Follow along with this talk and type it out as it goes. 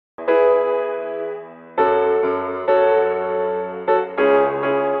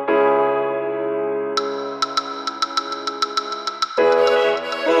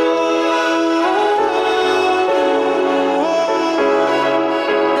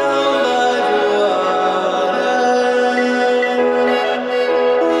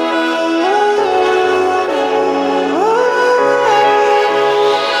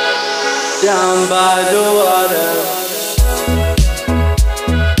down by the water.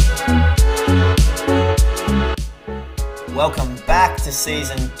 Welcome back to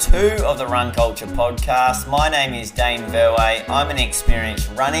Season 2 of the Run Culture Podcast. My name is Dane Verway. I'm an experienced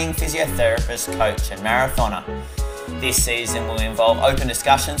running physiotherapist, coach and marathoner. This season will involve open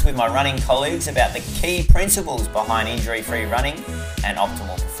discussions with my running colleagues about the key principles behind injury-free running and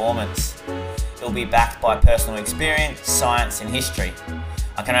optimal performance. It will be backed by personal experience, science and history.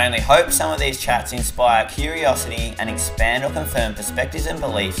 I can only hope some of these chats inspire curiosity and expand or confirm perspectives and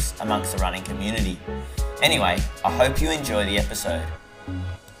beliefs amongst the running community. Anyway, I hope you enjoy the episode.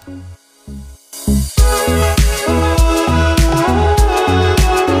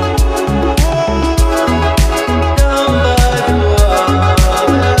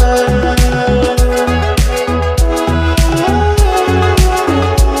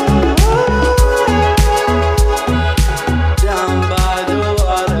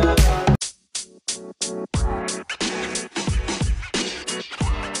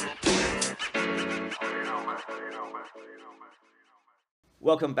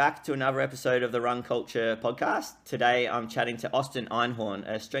 Welcome back to another episode of the Run Culture Podcast. Today I'm chatting to Austin Einhorn,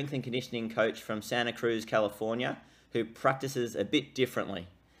 a strength and conditioning coach from Santa Cruz, California, who practices a bit differently.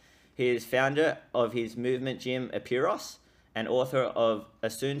 He is founder of his movement gym, Apiros, and author of a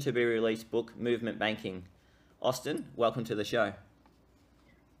soon-to-be-released book, Movement Banking. Austin, welcome to the show.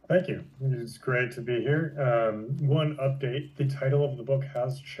 Thank you. It's great to be here. One update, the title of the book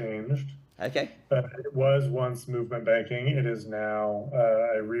has changed. Okay. It was once Movement Banking. It is now,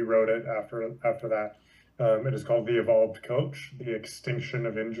 I rewrote it after that. It is called The Evolved Coach, The Extinction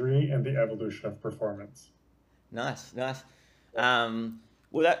of Injury and the Evolution of Performance. Nice. Well,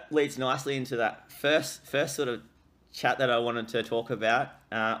 that leads nicely into that first sort of chat that I wanted to talk about.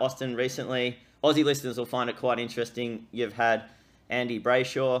 Austin, recently, Aussie listeners will find it quite interesting. You've had Andy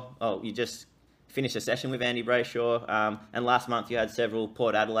Brayshaw. You just finished a session with Andy Brayshaw, and last month you had several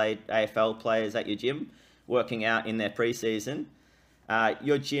Port Adelaide AFL players at your gym working out in their pre-season.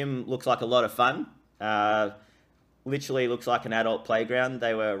 Your gym looks like a lot of fun. Literally looks like an adult playground.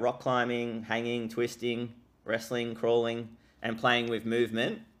 They were rock climbing, hanging, twisting, wrestling, crawling, and playing with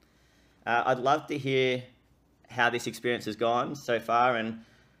movement. I'd love to hear how this experience has gone so far, and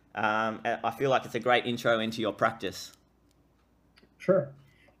I feel like it's a great intro into your practice. Sure.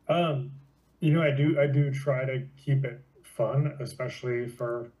 I do try to keep it fun, especially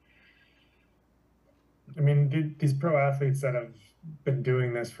these pro athletes that have been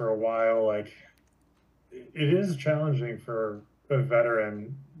doing this for a while, like, it is challenging for a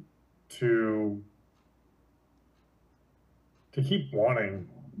veteran to keep wanting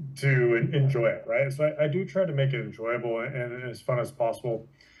to enjoy it, right? So I do try to make it enjoyable and as fun as possible.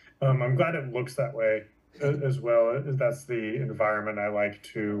 I'm glad it looks that way as well. That's the environment I like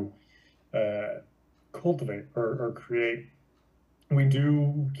to cultivate or create. We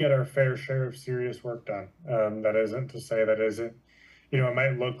do get our fair share of serious work done. That isn't to say that isn't, it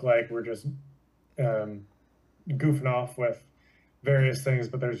might look like we're just goofing off with various things,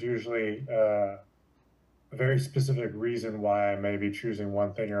 but there's usually a very specific reason why I may be choosing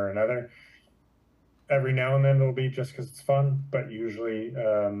one thing or another. Every now and then it'll be just because it's fun, but usually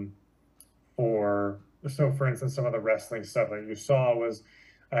for instance, some of the wrestling stuff that you saw was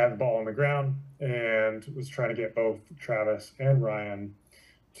I had the ball on the ground and was trying to get both Travis and Ryan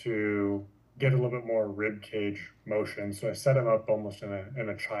to get a little bit more rib cage motion. So I set them up almost in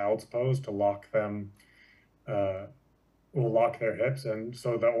a child's pose to lock their hips. And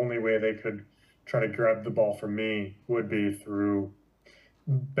so the only way they could try to grab the ball from me would be through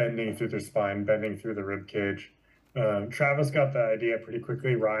bending through their spine, bending through the rib cage. Travis got the idea pretty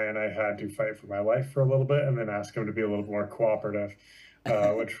quickly. Ryan, I had to fight for my life for a little bit and then ask him to be a little more cooperative.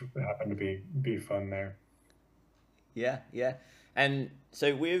 Which happened to be fun there. Yeah. And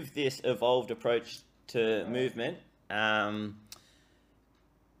so with this evolved approach to movement, when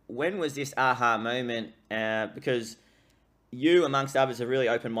was this aha moment? Because you, amongst others, have really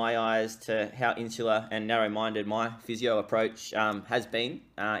opened my eyes to how insular and narrow-minded my physio approach has been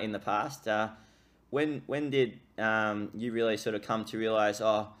in the past. When did you really sort of come to realize,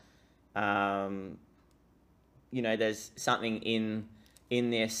 there's something in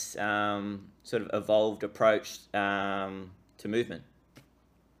this sort of evolved approach to movement?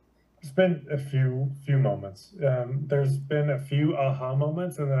 There's been a few moments. There's been a few aha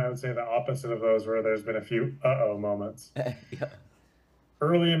moments, and then I would say the opposite of those, where there's been a few uh-oh moments. Yeah.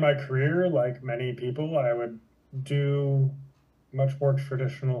 Early in my career, like many people, I would do much more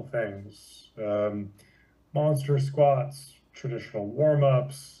traditional things. Monster squats, traditional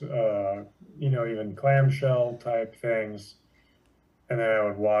warm-ups, even clamshell type things. And then I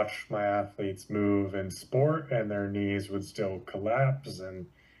would watch my athletes move in sport and their knees would still collapse and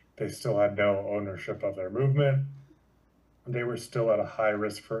they still had no ownership of their movement. They were still at a high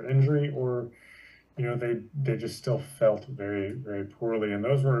risk for injury, or they just still felt very, very poorly. And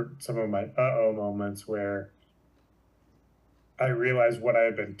those were some of my uh-oh moments where I realized what I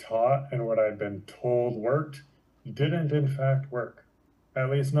had been taught and what I'd been told worked didn't in fact work, at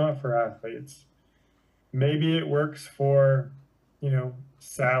least not for athletes. Maybe it works for,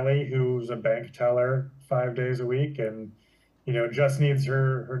 Sally, who's a bank teller 5 days a week and, just needs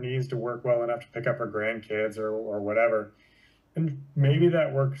her knees to work well enough to pick up her grandkids or whatever. And maybe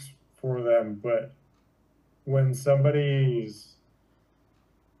that works for them, but when somebody's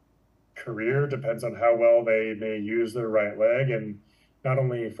career depends on how well they may use their right leg, and not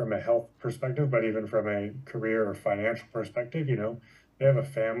only from a health perspective, but even from a career or financial perspective, they have a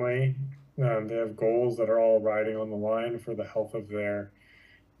family, they have goals that are all riding on the line for the health of their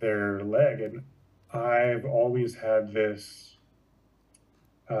leg. And I've always had this,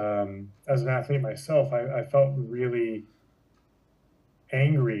 as an athlete myself, I felt really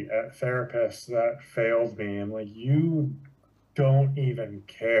angry at therapists that failed me. And like, you don't even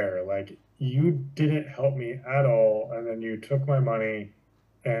care. Like, you didn't help me at all. And then you took my money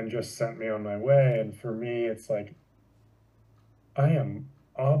and just sent me on my way. And for me, it's like, I am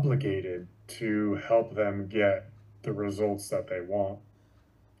obligated to help them get the results that they want.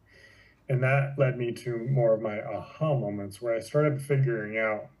 And that led me to more of my aha moments where I started figuring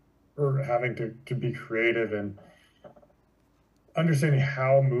out or having to be creative and understanding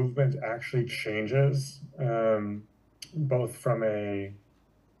how movement actually changes, both from a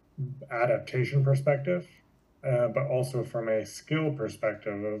adaptation perspective, but also from a skill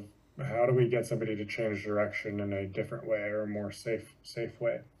perspective of how do we get somebody to change direction in a different way or a more safe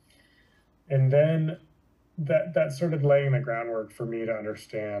way. And then that started laying the groundwork for me to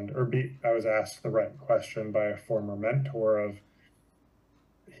understand, I was asked the right question by a former mentor.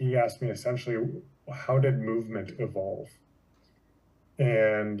 He asked me essentially, how did movement evolve?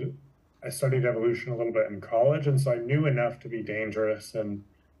 And I studied evolution a little bit in college, and so I knew enough to be dangerous, and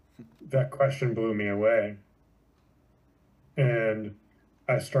that question blew me away. And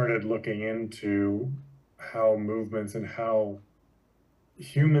I started looking into how movements and how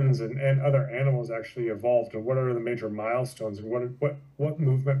humans and other animals actually evolved, and what are the major milestones, and what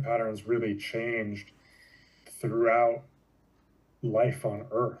movement patterns really changed throughout life on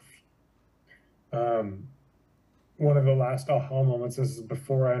Earth. One of the last aha moments, this is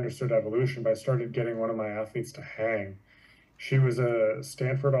before I understood evolution, but I started getting one of my athletes to hang. She was a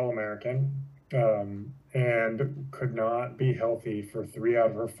Stanford All-American, and could not be healthy for 3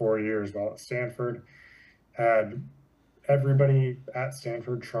 out of her 4 years while at Stanford. Had everybody at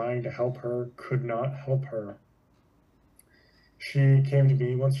Stanford trying to help her, could not help her. She came to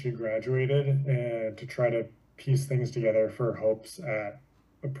me once she graduated to try to piece things together for hopes at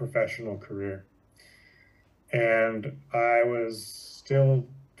a professional career. And I was still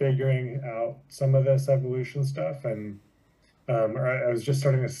figuring out some of this evolution stuff, and I was just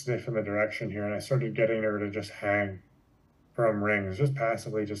starting to sniff in the direction here, and I started getting her to just hang from rings, just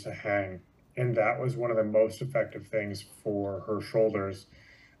passively, just to hang. And that was one of the most effective things for her shoulders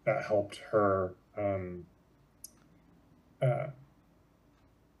that helped her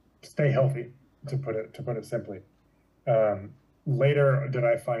stay healthy, to put it simply. Later did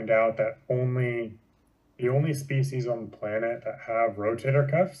I find out that the only species on the planet that have rotator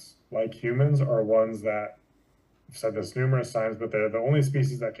cuffs, like humans, are ones that, I've said this numerous times, but they're the only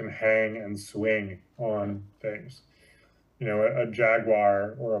species that can hang and swing on things. A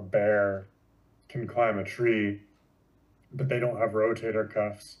jaguar or a bear can climb a tree, but they don't have rotator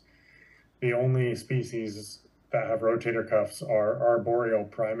cuffs. The only species that have rotator cuffs are arboreal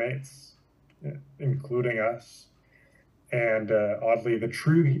primates, including us. And oddly, the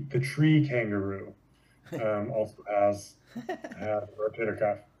tree kangaroo also has a rotator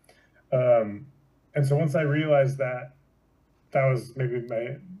cuff. And so once I realized that was maybe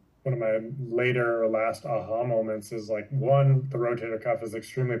one of my later or last aha moments, is like, one, the rotator cuff is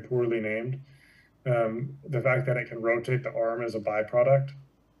extremely poorly named. The fact that it can rotate the arm is a byproduct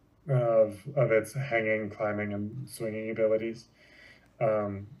of its hanging, climbing, and swinging abilities.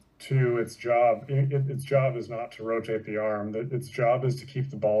 Two, its job is not to rotate the arm. Its job is to keep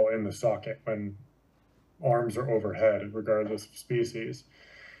the ball in the socket when arms are overhead, regardless of species.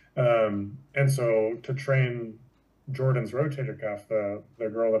 And so to train Jordan's rotator cuff, the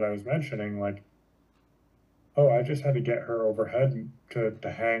girl that I was mentioning, like, I just had to get her overhead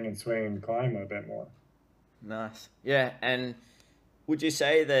to hang and swing and climb a bit more. Nice. Yeah. And would you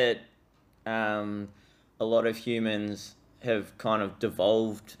say that a lot of humans have kind of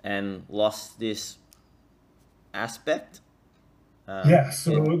devolved and lost this aspect? Yeah,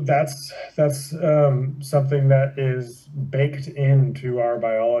 so that's something that is baked into our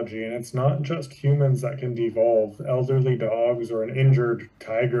biology, and it's not just humans that can devolve. Elderly dogs or an injured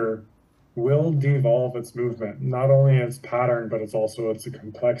tiger will devolve its movement, not only its pattern, but it's also its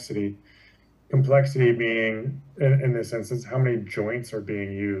complexity. Complexity being, in this instance, how many joints are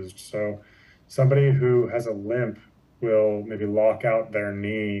being used. So somebody who has a limp will maybe lock out their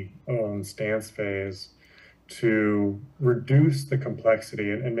knee on stance phase to reduce the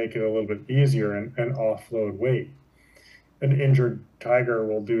complexity and make it a little bit easier and offload weight. An injured tiger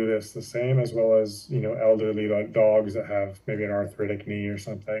will do this the same, as well as, you know, elderly dogs that have maybe an arthritic knee or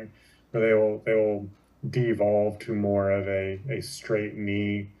something, where they will devolve to more of a straight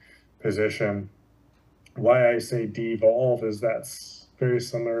knee position. Why I say devolve is that's very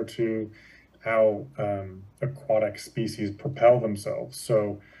similar to how aquatic species propel themselves.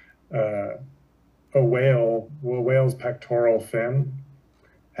 So a whale's pectoral fin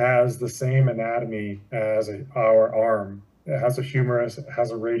has the same anatomy as our arm. It has a humerus, it has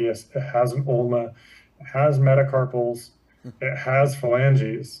a radius, it has an ulna, it has metacarpals, it has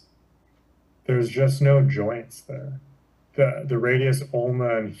phalanges. There's just no joints there. The radius,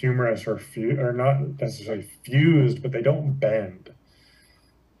 ulna, and humerus are not necessarily fused, but they don't bend.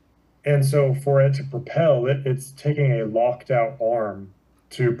 And so for it to propel, it's taking a locked out arm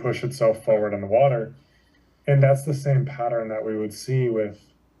to push itself forward in the water. And that's the same pattern that we would see with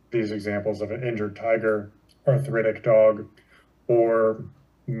these examples of an injured tiger, arthritic dog, or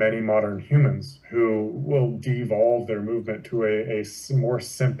many modern humans who will devolve their movement to a more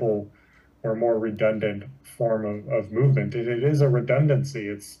simple or more redundant form of movement. It is a redundancy.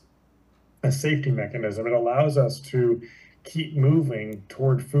 It's a safety mechanism. It allows us to keep moving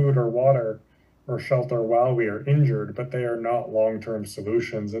toward food or water or shelter while we are injured, but they are not long-term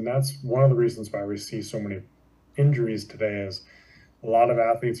solutions. And that's one of the reasons why we see so many injuries today is a lot of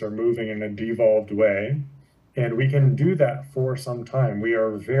athletes are moving in a devolved way, and we can do that for some time. We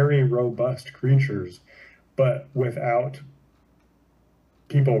are very robust creatures, but without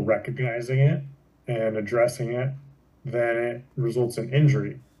people recognizing it and addressing it, then it results in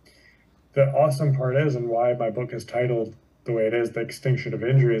injury. The awesome part is, and why my book is titled the way it is, The Extinction of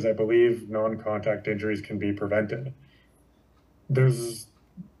Injuries, I believe non-contact injuries can be prevented. It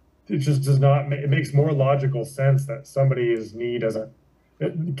just does not, it makes more logical sense that somebody's knee it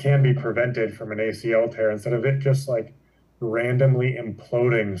can be prevented from an ACL tear instead of it just like randomly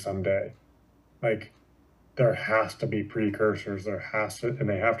imploding someday. Like there has to be precursors, and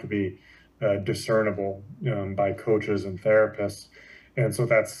they have to be discernible by coaches and therapists. And so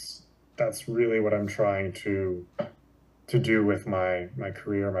that's really what I'm trying to do with my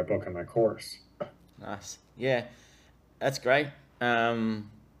career, my book, and my course. Nice. Yeah, that's great.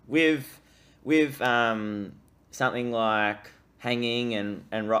 With something like hanging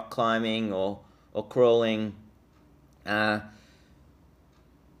and rock climbing or crawling, like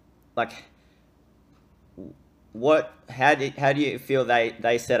how do you feel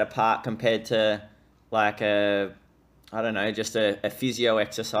they set apart compared to like I don't know, just a physio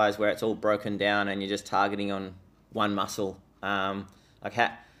exercise where it's all broken down and you're just targeting on one muscle? Like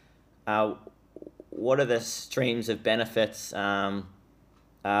what are the streams of benefits in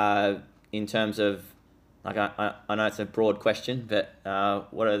terms of, like I know it's a broad question, but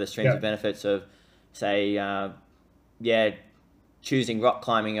what are the streams of benefits of, say, choosing rock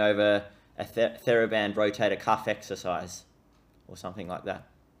climbing over a TheraBand rotator cuff exercise or something like that?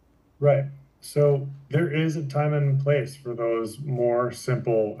 Right. So there is a time and place for those more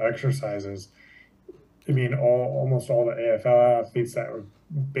simple exercises. I mean, almost all the AFL athletes that have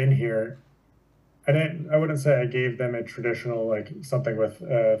been here, I wouldn't say I gave them a traditional, like something with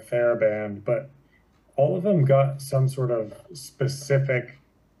TheraBand, but all of them got some sort of specific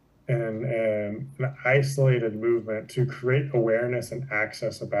and an isolated movement to create awareness and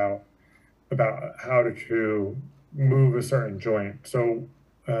access about how to move a certain joint. So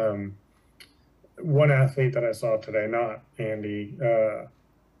one athlete that I saw today, not Andy,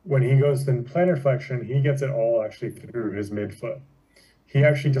 when he goes in plantar flexion, he gets it all actually through his midfoot. He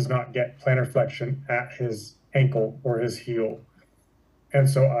actually does not get plantar flexion at his ankle or his heel. And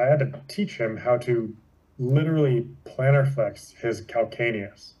so I had to teach him how to literally plantar flex his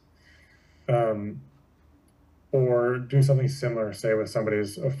calcaneus. Or do something similar, say with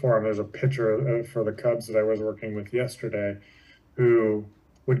somebody's forearm. There's a pitcher for the Cubs that I was working with yesterday who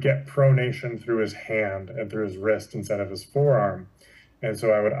would get pronation through his hand and through his wrist instead of his forearm. And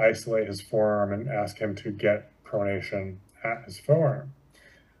so I would isolate his forearm and ask him to get pronation at his forearm.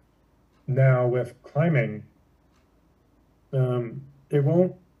 Now with climbing, It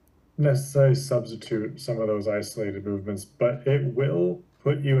won't necessarily substitute some of those isolated movements, but it will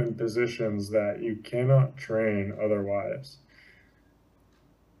put you in positions that you cannot train otherwise.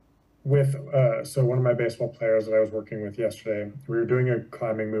 So one of my baseball players that I was working with yesterday, we were doing a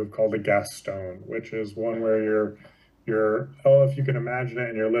climbing move called the Gaston, which is one where if you can imagine it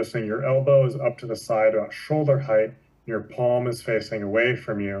and you're listening, your elbow is up to the side about shoulder height, your palm is facing away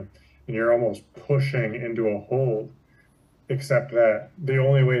from you, and you're almost pushing into a hold. Except that the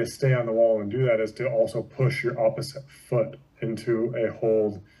only way to stay on the wall and do that is to also push your opposite foot into a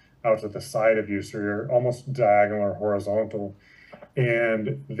hold out to the side of you. So you're almost diagonal or horizontal.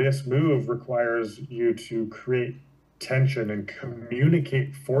 And this move requires you to create tension and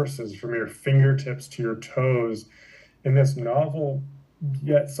communicate forces from your fingertips to your toes in this novel,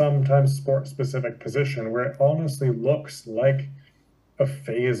 yet sometimes sport specific position where it honestly looks like a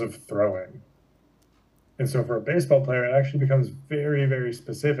phase of throwing. And so for a baseball player, it actually becomes very, very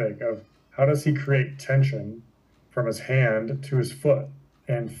specific of how does he create tension from his hand to his foot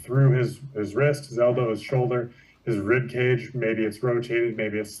and through his wrist, his elbow, his shoulder, his rib cage. Maybe it's rotated,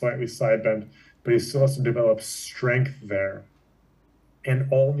 maybe it's slightly side bent, but he still has to develop strength there.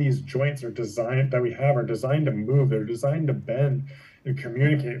 And all these joints are designed to move. They're designed to bend and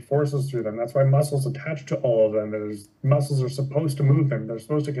communicate forces through them. That's why muscles attach to all of them. Muscles are supposed to move them. They're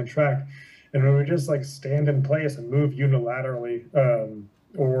supposed to contract. And when we just like stand in place and move unilaterally,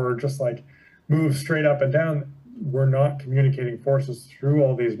 or just like move straight up and down, we're not communicating forces through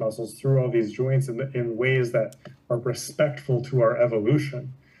all these muscles, through all these joints in ways that are respectful to our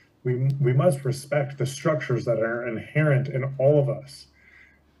evolution. We must respect the structures that are inherent in all of us.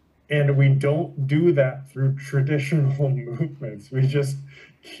 And we don't do that through traditional movements. We just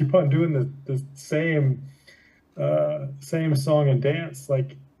keep on doing the same song and dance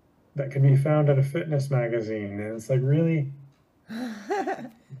like that can be found at a fitness magazine. And it's like, really?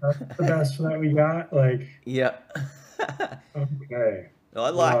 That's the best that we got? Like, Yeah. okay. I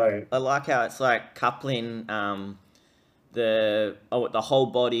like how it's like coupling the whole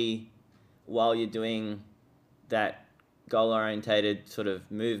body while you're doing that goal orientated sort of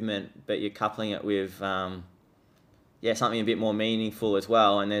movement, but you're coupling it with something a bit more meaningful as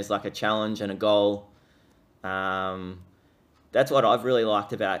well. And there's like a challenge and a goal. That's what I've really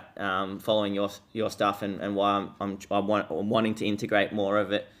liked about following your stuff, and why I'm wanting to integrate more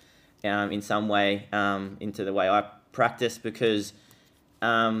of it in some way into the way I practice, because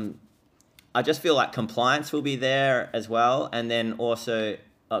I just feel like compliance will be there as well, and then also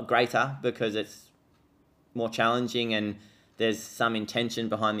greater because it's more challenging and there's some intention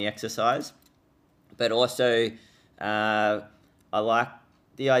behind the exercise. But also I like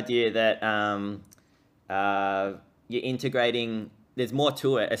the idea that you're integrating, there's more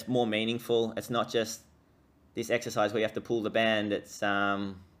to it, it's more meaningful. It's not just this exercise where you have to pull the band. It's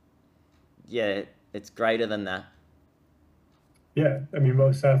it's greater than that. Yeah, I mean,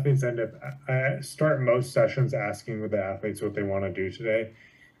 most athletes I start most sessions asking the athletes what they want to do today.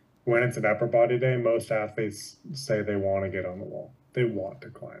 When it's an upper body day, most athletes say they want to get on the wall. They want to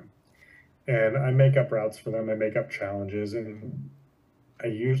climb. And I make up routes for them. I make up challenges, and I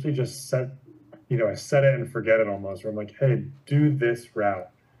usually just I set it and forget it almost, where I'm like, hey, do this route.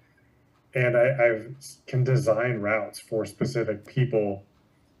 And I can design routes for specific people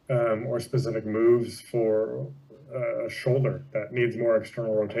or specific moves for a shoulder that needs more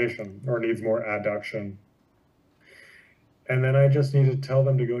external rotation or needs more adduction. And then I just need to tell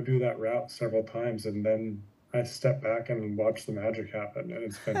them to go do that route several times. And then I step back and watch the magic happen. And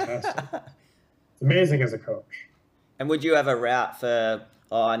it's fantastic. It's amazing as a coach. And would you have a route for,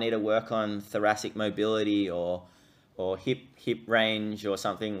 I need to work on thoracic mobility or hip range or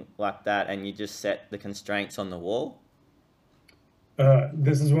something like that, and you just set the constraints on the wall?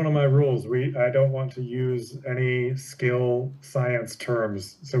 This is one of my rules. I don't want to use any skill science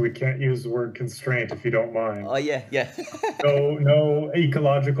terms, so we can't use the word constraint if you don't mind. Oh yeah. No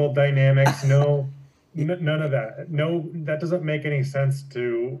ecological dynamics, none of that. No, that doesn't make any sense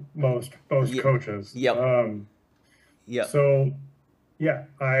to most coaches. Yep. So yeah,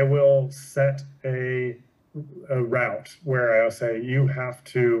 I will set a route where I'll say you have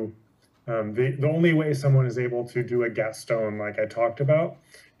to. The only way someone is able to do a Gaston like I talked about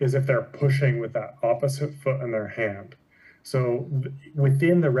is if they're pushing with that opposite foot in their hand. So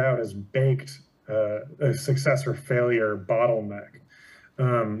within the route is baked a success or failure bottleneck,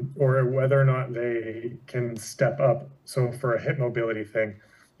 or whether or not they can step up. So for a hip mobility thing,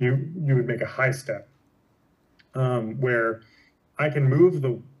 you would make a high step where I move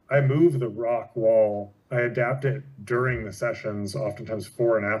the rock wall. I adapt it during the sessions, oftentimes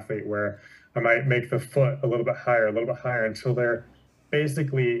for an athlete, where I might make the foot a little bit higher until they're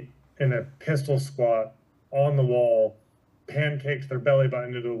basically in a pistol squat on the wall, pancaked their belly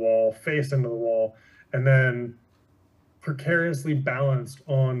button into the wall, face into the wall, and then precariously balanced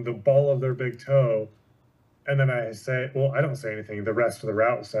on the ball of their big toe. And then I say, well, I don't say anything. The rest of the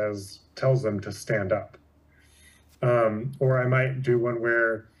route tells them to stand up. Or I might do one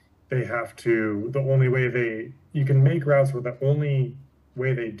where they have to, the only way you can make routes where the only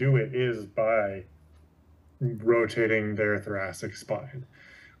way they do it is by rotating their thoracic spine,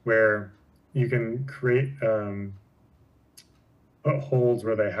 where you can create put holds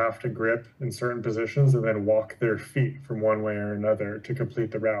where they have to grip in certain positions and then walk their feet from one way or another to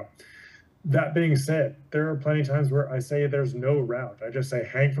complete the route. That being said, there are plenty of times where I say there's no route. I just say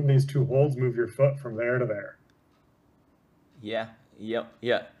hang from these two holds, move your foot from there to there. Yeah. Yep.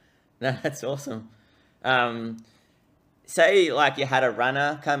 Yeah. No, that's awesome. Say like you had a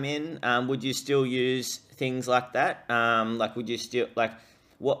runner come in, would you still use things like that? Like would you still like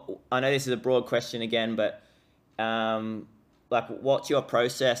what? I know this is a broad question again, but like what's your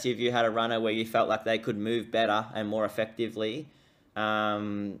process if you had a runner where you felt like they could move better and more effectively?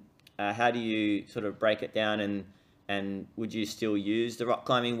 How do you sort of break it down, and would you still use the rock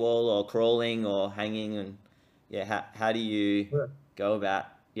climbing wall or crawling or hanging, and yeah, how do you Sure. go about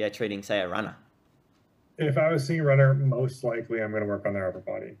treating, say, a runner? If I was seeing a runner, most likely I'm going to work on their upper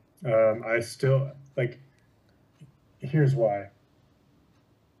body. I still like, here's why.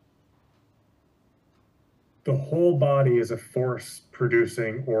 The whole body is a force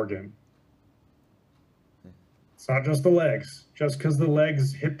producing organ. It's not just the legs. Just because the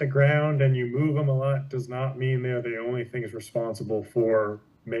legs hit the ground and you move them a lot does not mean they're the only things responsible for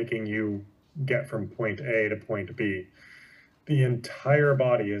making you get from point A to point B. The entire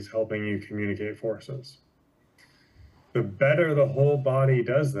body is helping you communicate forces. The better the whole body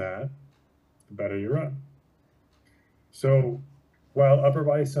does that, the better you run. So while upper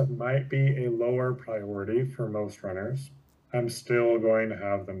body stuff might be a lower priority for most runners, I'm still going to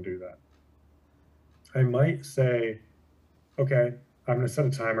have them do that. I might say, okay, I'm going to set a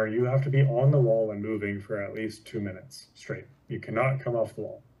timer. You have to be on the wall and moving for at least 2 minutes straight. You cannot come off the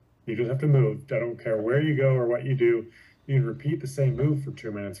wall. You just have to move. I don't care where you go or what you do. You can repeat the same move for 2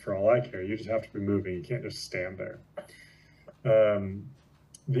 minutes for all I care. You just have to be moving. You can't just stand there.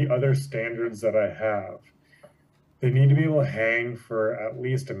 The other standards that I have, they need to be able to hang for at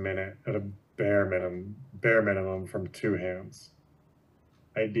least a minute at a bare minimum from 2 hands.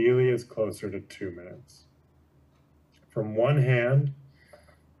 Ideally, it's closer to 2 minutes. From one hand,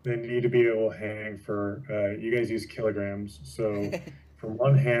 they need to be able to hang for, you guys use kilograms. So from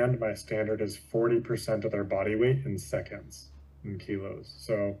one hand, my standard is 40% of their body weight in seconds in kilos.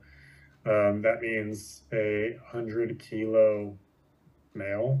 So that means a 100-kilo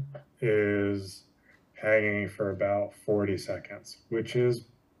male is hanging for about 40 seconds, which is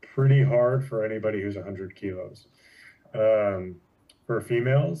pretty hard for anybody who's 100 kilos. For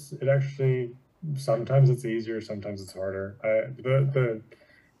females, it actually, sometimes it's easier, sometimes it's harder. The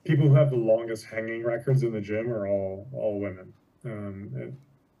people who have the longest hanging records in the gym are all women in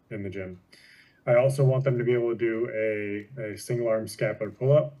the gym. I also want them to be able to do a single arm scapular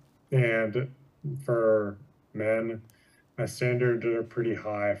pull-up. And for men, my standards are pretty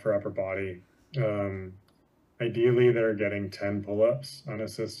high for upper body. Ideally, they're getting 10 pull-ups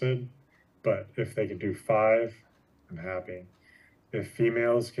unassisted, but if they can do 5, I'm happy. If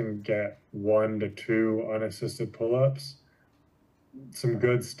females can get 1 to 2 unassisted pull-ups, some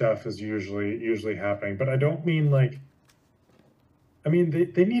good stuff is usually happening. But I don't mean like, I mean,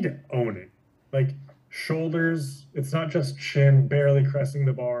 they need to own it. Like shoulders, it's not just chin barely cresting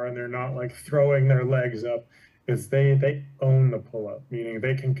the bar and they're not like throwing their legs up. It's they own the pull-up, meaning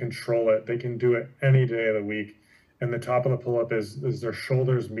they can control it. They can do it any day of the week. And the top of the pull-up is their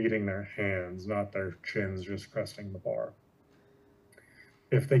shoulders meeting their hands, not their chins just cresting the bar.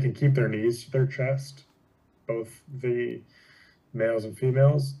 If they can keep their knees to their chest, both the males and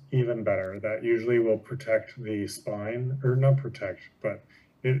females, even better. That usually will protect the spine, or not protect, but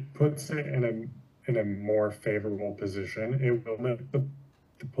it puts it in a more favorable position. It will make the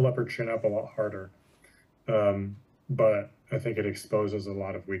pull-up or chin up a lot harder. But I think it exposes a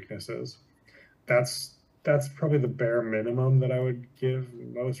lot of weaknesses. That's probably the bare minimum that I would give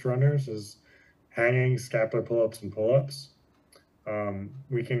most runners is hanging, scapular pull-ups, and pull-ups.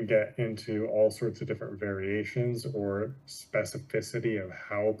 We can get into all sorts of different variations or specificity of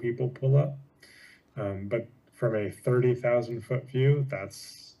how people pull up. But from a 30,000 foot view,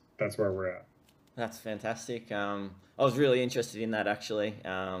 that's where we're at. That's fantastic. I was really interested in that actually.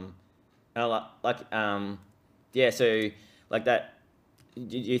 Yeah, so like that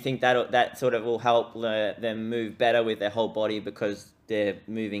Do you think that sort of will help them move better with their whole body because they're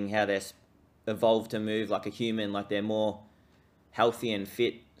moving how they're evolved to move like a human, like they're more healthy and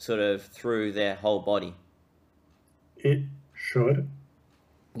fit sort of through their whole body? It should,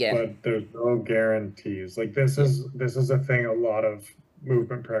 Yeah. but there's no guarantees. Like this Yeah. is a thing a lot of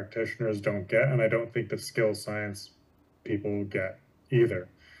movement practitioners don't get, and I don't think the skill science people get either.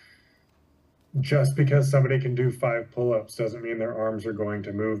 Just because somebody can do 5 pull-ups doesn't mean their arms are going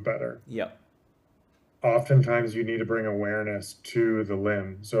to move better. Yep. Oftentimes you need to bring awareness to the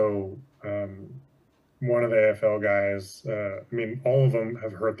limb. So one of the AFL guys, I mean, all of them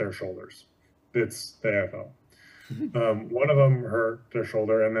have hurt their shoulders. It's the AFL. One of them hurt their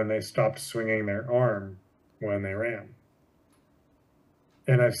shoulder and then they stopped swinging their arm when they ran.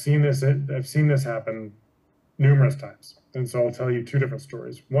 And I've seen this happen numerous times. And so I'll tell you 2 different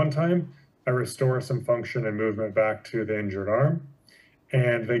stories. One time I restore some function and movement back to the injured arm,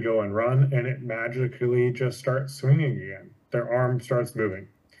 and they go and run, and it magically just starts swinging again. Their arm starts moving.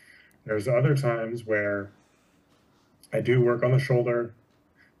 There's other times where I do work on the shoulder,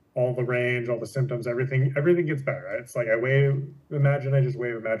 all the range, all the symptoms, everything gets better. Right? It's like imagine I just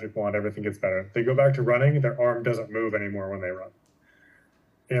wave a magic wand, everything gets better. They go back to running, their arm doesn't move anymore when they run.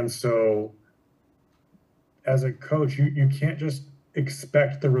 And so as a coach, you can't just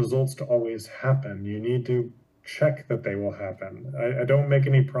expect the results to always happen. You need to check that they will happen. I don't make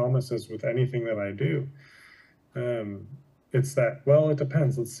any promises with anything that I do. It's that, well, it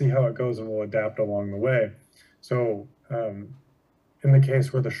depends. Let's see how it goes and we'll adapt along the way. So in the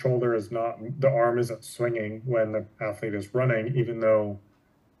case where the arm isn't swinging when the athlete is running, even though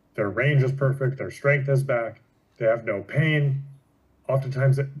their range is perfect, their strength is back, they have no pain,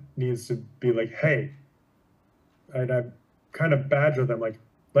 oftentimes it needs to be like, hey, and I kind of badger them, like,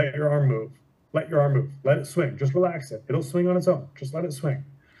 let your arm move, let it swing, just relax it. It'll swing on its own, just let it swing.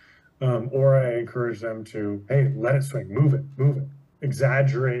 Or I encourage them to, hey, let it swing, move it,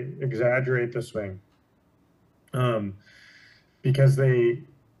 exaggerate the swing. Because the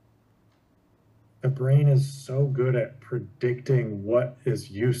brain is so good at predicting what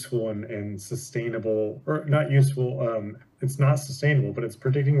is useful and sustainable, or not useful, it's not sustainable, but it's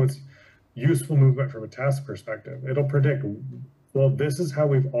predicting what's useful movement from a task perspective. It'll predict, well, this is how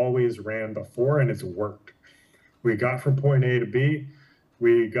we've always ran before and it's worked. We got from point A to B,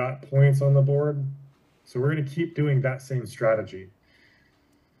 we got points on the board, so we're going to keep doing that same strategy.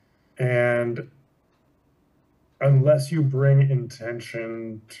 And unless you bring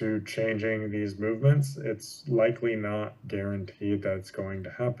intention to changing these movements, it's likely not guaranteed that it's going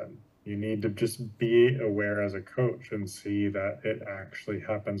to happen. You need to just be aware as a coach and see that it actually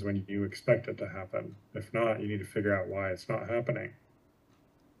happens when you expect it to happen. If not, you need to figure out why it's not happening.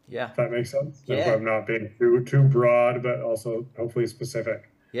 Yeah. If that makes sense? Yeah. If I'm not being too broad, but also hopefully specific.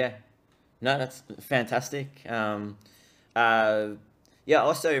 Yeah. No, that's fantastic. Yeah, I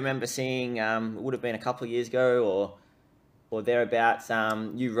also remember seeing, it would have been a couple of years ago or thereabouts,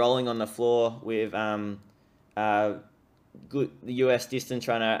 you rolling on the floor with the US distance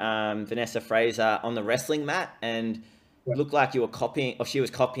runner Vanessa Fraser on the wrestling mat, and looked like you were copying, or she was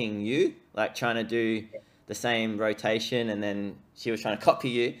copying you, like trying to do the same rotation, and then she was trying to copy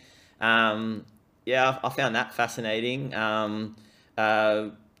you. Yeah, I found that fascinating.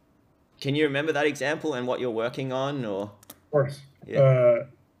 Can you remember that example and what you're working on, or? Of course. Yeah.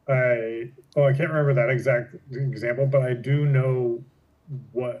 I can't remember that exact example, but I do know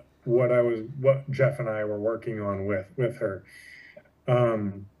what Jeff and I were working on with her.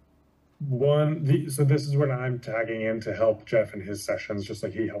 So this is when I'm tagging in to help Jeff in his sessions, just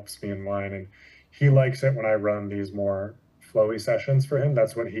like he helps me in mine, and he likes it when I run these more flowy sessions for him.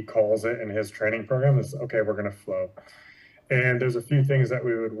 That's what he calls it in his training program, is okay, we're gonna flow. And there's a few things that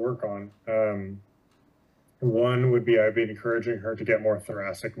we would work on. One would be, I'd be encouraging her to get more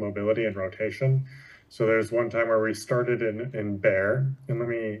thoracic mobility and rotation. So there's one time where we started in bear, and let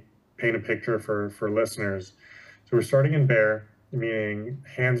me paint a picture for listeners. So we're starting in bear, meaning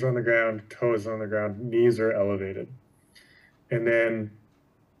hands are on the ground, toes on the ground, knees are elevated. And then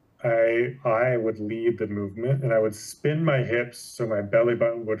I would lead the movement, and I would spin my hips so my belly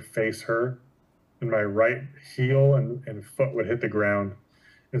button would face her, and my right heel and foot would hit the ground.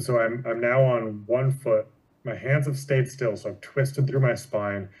 And so I'm now on one foot. My hands have stayed still, so I've twisted through my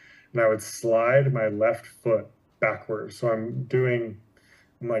spine, and I would slide my left foot backwards. So I'm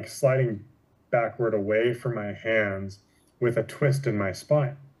like sliding backward away from my hands with a twist in my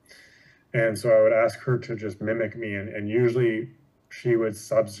spine. And so I would ask her to just mimic me, and usually she would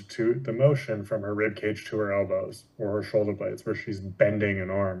substitute the motion from her rib cage to her elbows or her shoulder blades, where she's bending an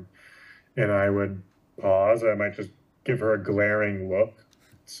arm. And I would pause. I might just give her a glaring look.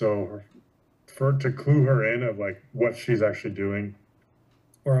 So to clue her in of like what she's actually doing,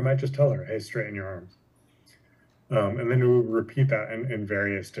 or I might just tell her, hey, straighten your arms. And then we'll repeat that in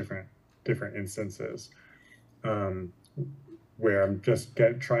various different instances, where I'm just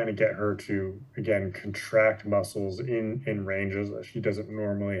trying to get her to, again, contract muscles in ranges that she doesn't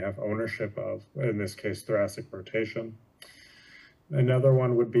normally have ownership of, in this case, thoracic rotation. Another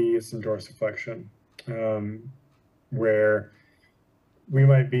one would be some dorsiflexion, where we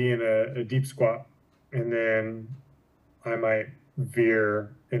might be in a deep squat, and then I might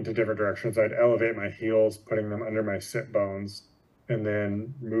veer into different directions. I'd elevate my heels, putting them under my sit bones, and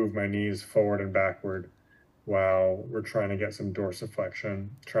then move my knees forward and backward while we're trying to get some dorsiflexion,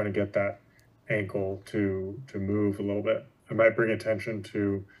 trying to get that ankle to move a little bit. I might bring attention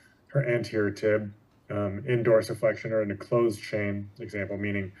to her anterior tib in dorsiflexion, or in a closed chain example,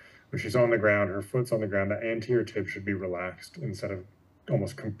 meaning when she's on the ground, her foot's on the ground, the anterior tib should be relaxed instead of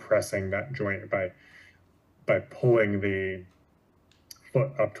almost compressing that joint by pulling the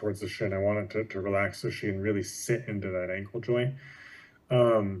foot up towards the shin. I want it to relax so she can really sit into that ankle joint.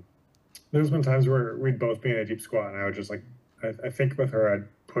 There's been times where we'd both be in a deep squat, and I would just like, I think with her, I'd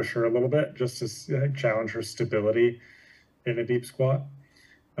push her a little bit just to challenge her stability in a deep squat.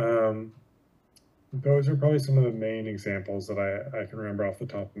 Those are probably some of the main examples that I can remember off the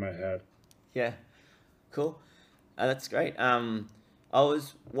top of my head. Yeah, cool. That's great. I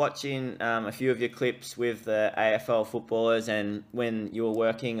was watching a few of your clips with the AFL footballers, and when you were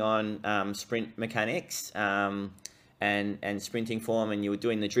working on sprint mechanics and sprinting form, and you were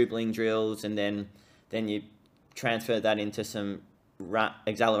doing the dribbling drills, and then you transferred that into some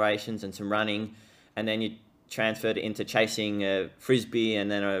accelerations and some running, and then you transferred it into chasing a frisbee, and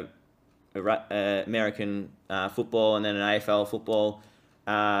then a American football, and then an AFL football.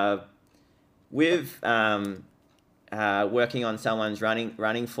 With working on someone's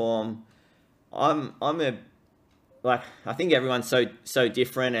running form, I think everyone's so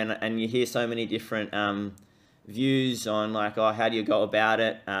different, and you hear so many different views on like, oh, how do you go about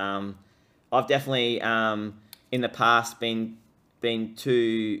it? I've definitely in the past been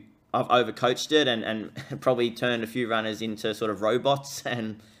too, I've overcoached it and probably turned a few runners into sort of robots,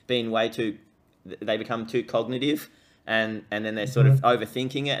 and been they become too cognitive, and then they're sort of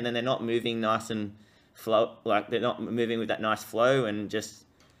overthinking it, and then they're not moving nice and flow, like they're not moving with that nice flow and just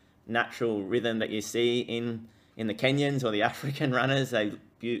natural rhythm that you see in the Kenyans or the African runners. They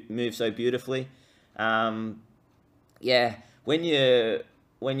move so beautifully. Yeah, when you're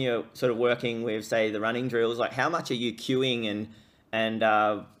sort of working with, say, the running drills, like how much are you cueing,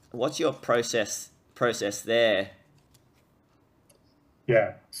 and what's your process there?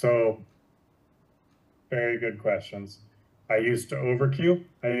 Yeah, so very good questions. I used to overcue.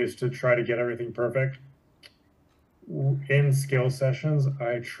 I used to try to get everything perfect. In skill sessions,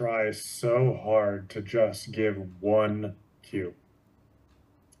 I try so hard to just give one cue,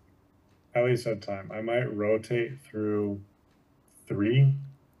 at least at a time. I might rotate through 3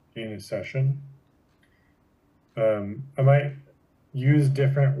 in a session. I might use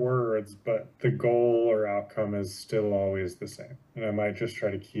different words, but the goal or outcome is still always the same. And I might just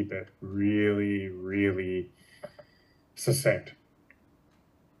try to keep it really, really succinct.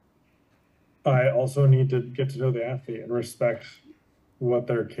 I also need to get to know the athlete and respect what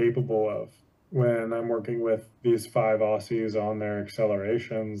they're capable of. When I'm working with these 5 Aussies on their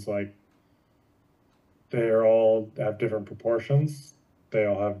accelerations, like they all have different proportions. They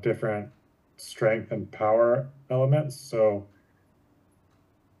all have different strength and power elements. So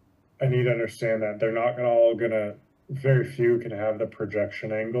I need to understand that they're not all gonna, very few can have the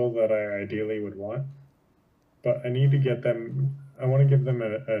projection angle that I ideally would want. But I need to get them, I want to give them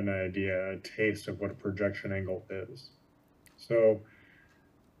an idea, a taste of what a projection angle is. So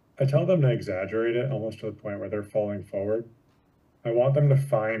I tell them to exaggerate it almost to the point where they're falling forward. I want them to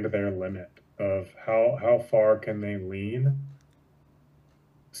find their limit of how far can they lean,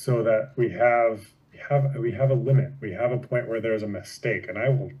 so that we have a limit. We have a point where there's a mistake, and I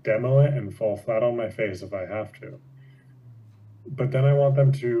will demo it and fall flat on my face if I have to. But then I want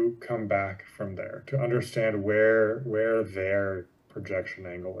them to come back from there to understand where their projection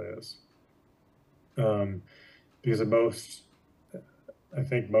angle is. Because I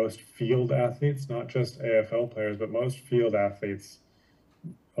think most field athletes, not just AFL players, but most field athletes,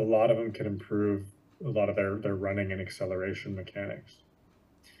 a lot of them can improve a lot of their running and acceleration mechanics.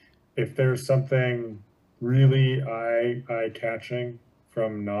 If there's something really eye-catching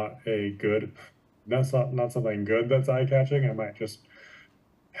from not something good that's eye-catching, I might just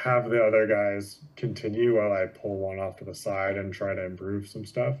have the other guys continue while I pull one off to the side and try to improve some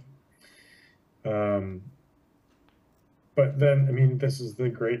stuff. But then, I mean, this is the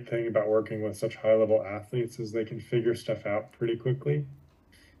great thing about working with such high level athletes is they can figure stuff out pretty quickly,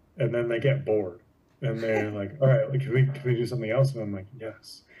 and then they get bored and they're like, all right, like, can we do something else? And I'm like,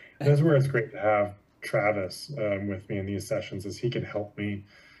 yes. And that's where it's great to have Travis with me in these sessions, is he can help me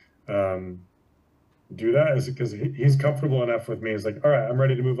do that, is because he's comfortable enough with me. He's like, all right, I'm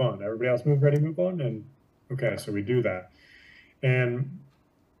ready to move on. Everybody else ready to move on? And okay, so we do that. And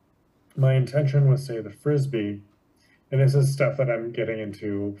my intention was, say, the Frisbee, and this is stuff that I'm getting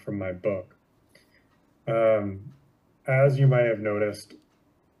into from my book. As you might have noticed,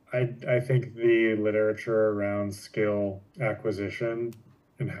 I think the literature around skill acquisition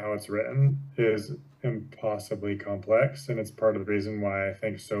and how it's written is impossibly complex. And it's part of the reason why I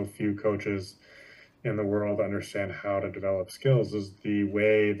think so few coaches in the world understand how to develop skills, is the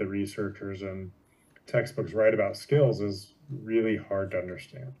way the researchers and textbooks write about skills is really hard to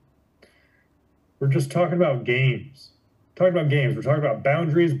understand. We're just talking about games. We're talking about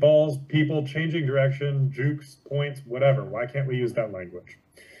boundaries, balls, people, changing direction, jukes, points, whatever. Why can't we use that language?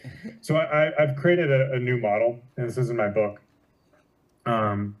 So I've created a new model, and this is in my book.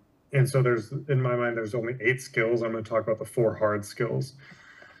 And so in my mind, there's only 8 skills. I'm going to talk about the 4 hard skills.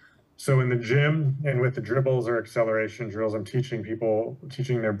 So in the gym and with the dribbles or acceleration drills, I'm teaching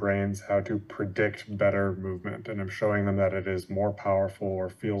their brains how to predict better movement. And I'm showing them that it is more powerful or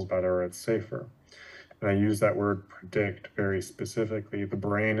feels better or it's safer. And I use that word predict very specifically. The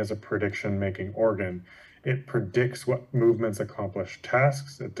brain is a prediction-making organ. It predicts what movements accomplish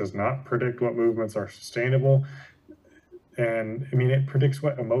tasks. It does not predict what movements are sustainable. And I mean, it predicts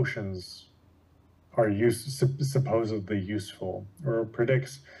what emotions are supposedly useful, or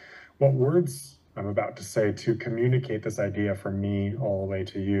predicts what words I'm about to say to communicate this idea from me all the way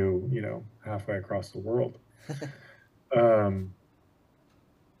to you, halfway across the world. And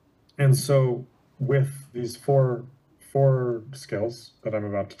so with these four skills that I'm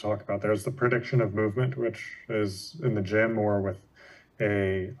about to talk about, there's the prediction of movement, which is in the gym or with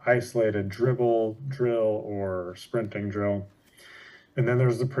a isolated dribble drill or sprinting drill. And then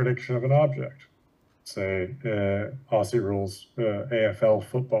there's the prediction of an object, say Aussie rules, AFL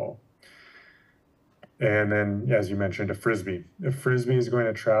football. And then, as you mentioned, a Frisbee. A Frisbee is going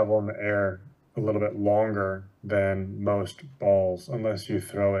to travel in the air a little bit longer than most balls, unless you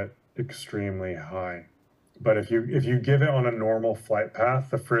throw it extremely high. But if you give it on a normal flight path,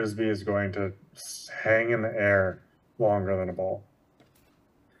 the Frisbee is going to hang in the air longer than a ball.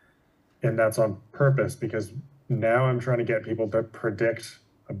 And that's on purpose, because now I'm trying to get people to predict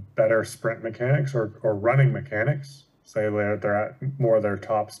a better sprint mechanics or running mechanics. Say they're at more of their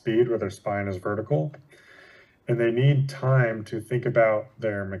top speed where their spine is vertical. And they need time to think about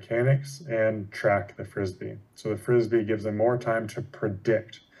their mechanics and track the Frisbee. So the Frisbee gives them more time to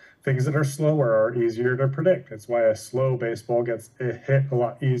predict. Things that are slower are easier to predict. It's why a slow baseball gets hit a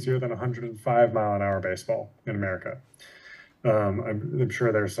lot easier than a 105-mile-an-hour baseball in America. I'm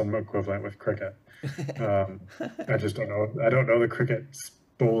sure there's some equivalent with cricket. I just don't know. I don't know the cricket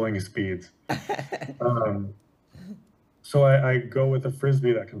bowling speeds. So I go with a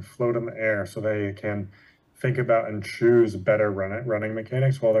Frisbee that can float in the air, so they can think about and choose better running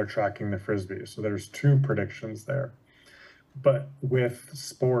mechanics while they're tracking the Frisbee. So there's 2 predictions there. But with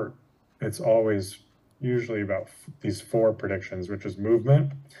sport, it's always usually about these 4 predictions, which is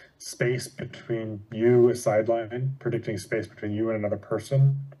movement, space between you, a sideline, predicting space between you and another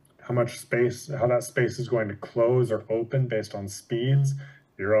person, how that space is going to close or open based on speeds,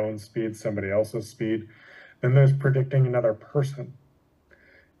 your own speed, somebody else's speed. Then there's predicting another person.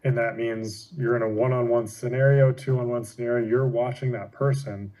 And that means you're in a 1-on-1 scenario, 2-on-1 scenario, you're watching that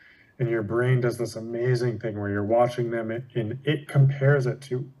person, and your brain does this amazing thing where you're watching them and it compares it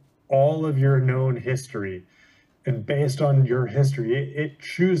to all of your known history. And based on your history, it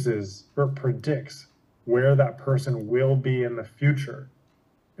chooses or predicts where that person will be in the future.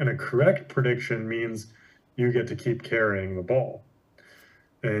 And a correct prediction means you get to keep carrying the ball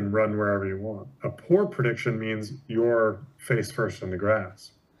and run wherever you want. A poor prediction means you're face first in the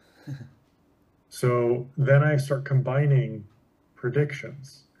grass. So then I start combining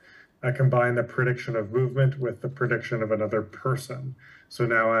predictions. I combine the prediction of movement with the prediction of another person. So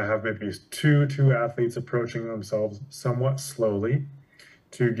now I have maybe two athletes approaching themselves somewhat slowly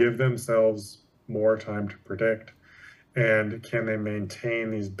to give themselves more time to predict. And can they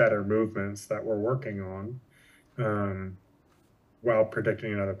maintain these better movements that we're working on while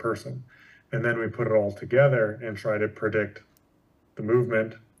predicting another person? And then we put it all together and try to predict the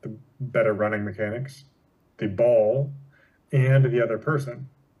movement, the better running mechanics, the ball, and the other person.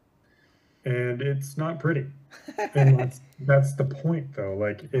 And it's not pretty. And that's the point, though.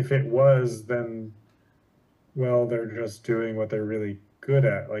 Like, if it was, then well, they're just doing what they're really good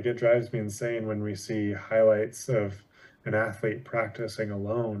at. Like it drives me insane when we see highlights of an athlete practicing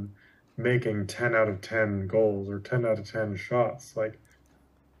alone, making 10 out of 10 goals or 10 out of 10 shots. Like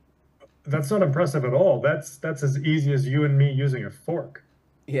that's not impressive at all. That's as easy as you and me using a fork.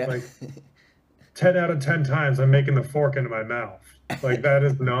 Yeah. Like 10 out of 10 times I'm making the fork into my mouth. Like that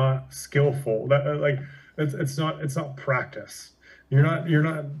is not skillful. That like it's not practice. You're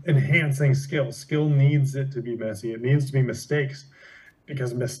not enhancing skill. Skill needs it to be messy. It needs to be mistakes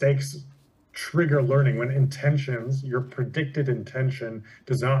because mistakes trigger learning when intentions, your predicted intention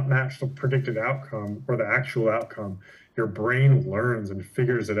does not match the predicted outcome or the actual outcome. Your brain learns and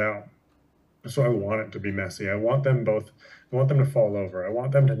figures it out. So I want it to be messy. I want them to fall over. I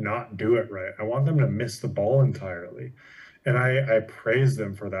want them to not do it right. I want them to miss the ball entirely. And I praise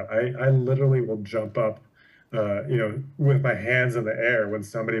them for that. I literally will jump up, with my hands in the air when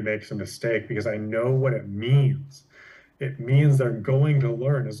somebody makes a mistake because I know what it means. It means they're going to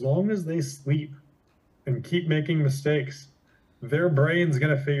learn. As long as they sleep and keep making mistakes, their brain's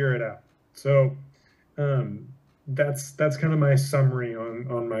going to figure it out. So um, that's kind of my summary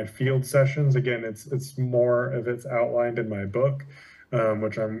on my field sessions. Again, it's more of it's outlined in my book,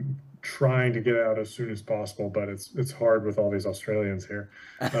 which I'm trying to get out as soon as possible, but it's hard with all these Australians here.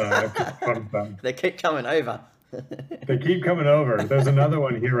 I have to hunt them. They keep coming over. They keep coming over. There's another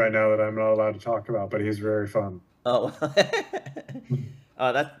one here right now that I'm not allowed to talk about, but he's very fun. Oh,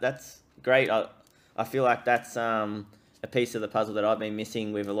 oh, that's great. I feel like that's a piece of the puzzle that I've been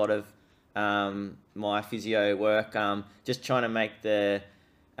missing with a lot of my physio work. Just trying to make the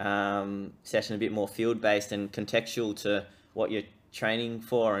session a bit more field based and contextual to what you're training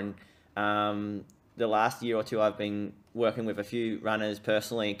for. And the last year or two, I've been working with a few runners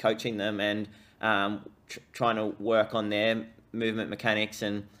personally, coaching them, and trying to work on their movement mechanics.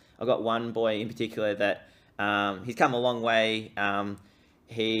 And I've got one boy in particular that he's come a long way.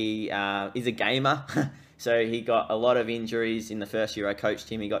 He is a gamer, so he got a lot of injuries in the first year I coached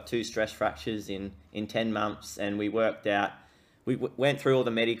him. He got 2 stress fractures in 10 months, and we went through all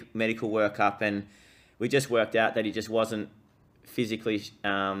the medical workup, and we just worked out that he just wasn't physically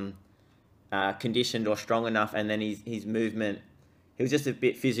conditioned or strong enough, and then his movement, he was just a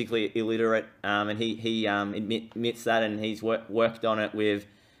bit physically illiterate, and he admits that, and he's worked on it with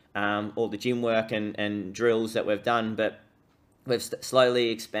all the gym work and drills that we've done, but we've slowly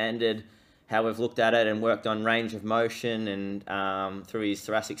expanded how we've looked at it and worked on range of motion and through his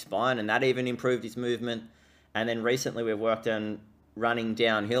thoracic spine, and that even improved his movement. And then recently we've worked on running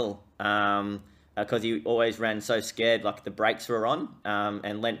downhill because he always ran so scared, like the brakes were on,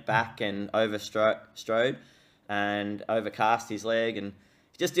 and leant back and overstrode and overcast his leg, and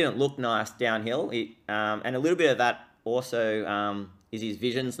he just didn't look nice downhill. And a little bit of that also is his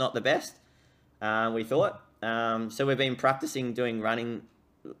vision's not the best, we thought. So we've been practicing doing running,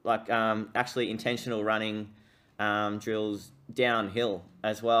 like actually intentional running drills downhill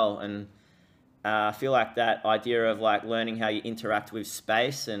as well. And I feel like that idea of like learning how you interact with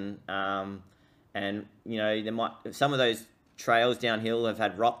space and some of those trails downhill have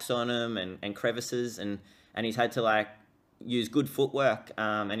had rocks on them and crevices, and he's had to like use good footwork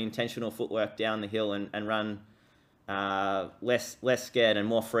and intentional footwork down the hill and run less scared and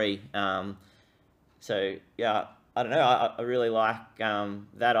more free. So yeah, I don't know. I really like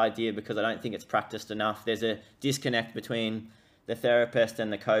that idea because I don't think it's practiced enough. There's a disconnect between the therapist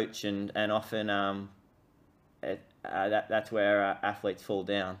and the coach, and often that's where athletes fall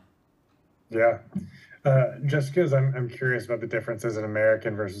down. Yeah. Just because I'm curious about the differences in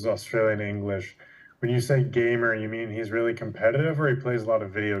American versus Australian English. When you say gamer, you mean he's really competitive or he plays a lot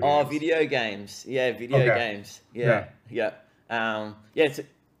of video games? Oh, video games. Yeah, video Okay. games. Yeah, yeah. I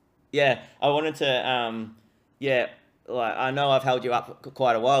wanted to, like I know I've held you up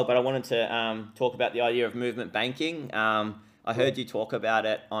quite a while, but I wanted to talk about the idea of movement banking. I heard you talk about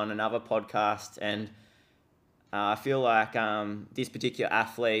it on another podcast, and I feel like this particular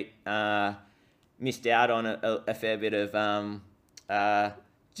athlete missed out on a fair bit of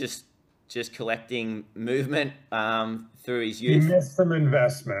just collecting movement through his He youth. missed some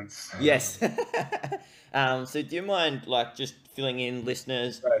investments. Yes. So do you mind like just filling in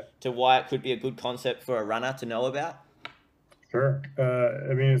listeners Right. to why it could be a good concept for a runner to know about? Sure.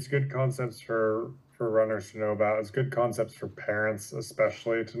 I mean, it's good concepts for runners to know about. It's good concepts for parents,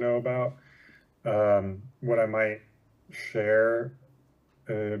 especially to know about. What I might share,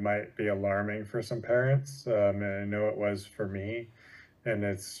 it might be alarming for some parents. And I know it was for me, and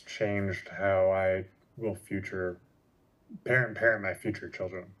it's changed how I will parent my future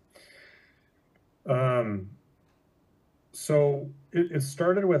children. So it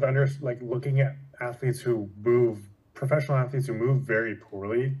started with looking at professional athletes who move very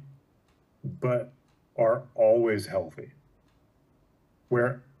poorly, but are always healthy.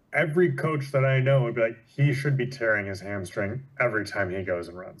 Where every coach that I know would be like, he should be tearing his hamstring every time he goes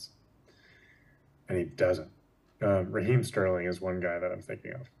and runs. And he doesn't. Raheem Sterling is one guy that I'm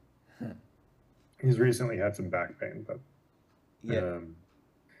thinking of. He's recently had some back pain, but Yeah.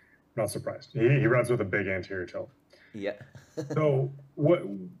 not surprised. He runs with a big anterior tilt. Yeah. So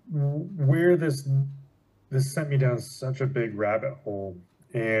where this sent me down such a big rabbit hole,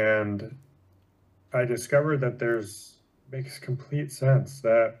 and I discovered that makes complete sense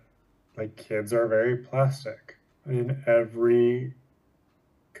that like kids are very plastic in every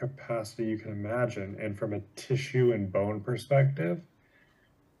capacity you can imagine, and from a tissue and bone perspective,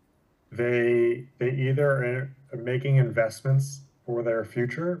 they either are making investments for their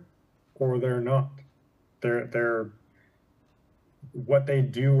future or they're not. They're what they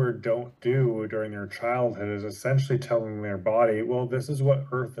do or don't do during their childhood is essentially telling their body, well, this is what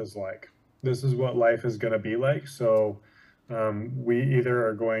Earth is like. This is what life is going to be like. So we either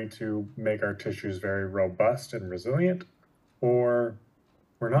are going to make our tissues very robust and resilient, or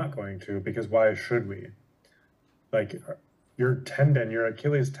we're not going to, because why should we? Like your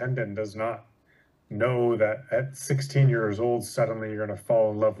Achilles tendon does not know that at 16 years old, suddenly you're going to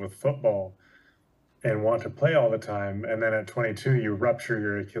fall in love with football and want to play all the time. And then at 22, you rupture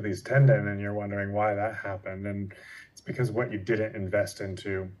your Achilles tendon and you're wondering why that happened. And it's because what you didn't invest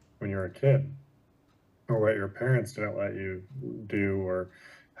into when you were a kid, or what your parents didn't let you do, or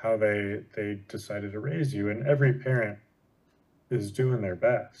how they decided to raise you. And every parent is doing their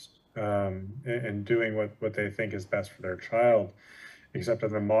best and doing what they think is best for their child. Except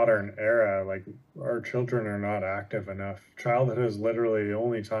in the modern era, like our children are not active enough. Childhood is literally the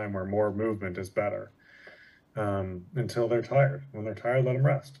only time where more movement is better, until they're tired. When they're tired, let them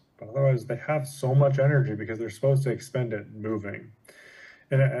rest. But otherwise, they have so much energy because they're supposed to expend it moving.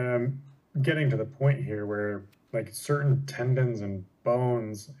 And I'm getting to the point here where like certain tendons and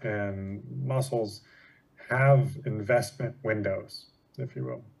bones and muscles have investment windows, if you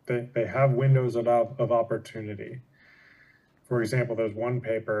will. They have windows of opportunity. For example, there's one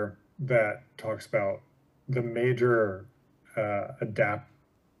paper that talks about the major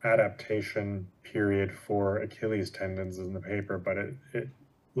adaptation period for Achilles tendons in the paper, but it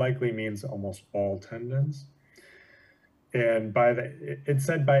likely means almost all tendons. And it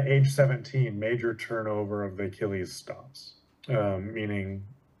said by age 17, major turnover of the Achilles stops, meaning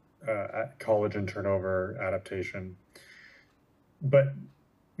collagen turnover adaptation. But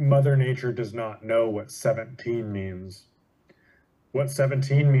Mother Nature does not know what 17 means. What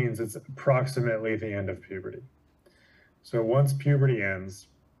 17 means is approximately the end of puberty. So once puberty ends,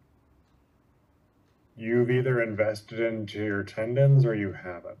 you've either invested into your tendons or you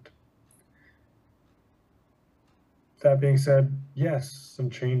haven't. That being said, yes, some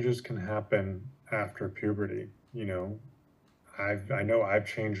changes can happen after puberty. You know, I know I've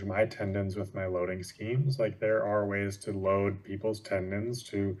changed my tendons with my loading schemes. Like there are ways to load people's tendons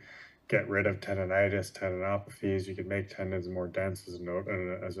to get rid of tendonitis, tendinopathies. You can make tendons more dense as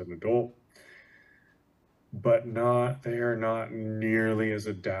an adult, but they are not nearly as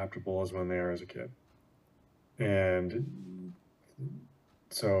adaptable as when they are as a kid. And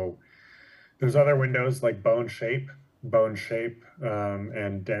so there's other windows like bone shape,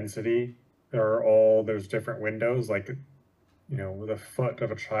 and density. There's different windows. Like, you know, the foot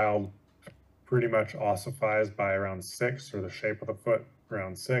of a child pretty much ossifies by around 6, or the shape of the foot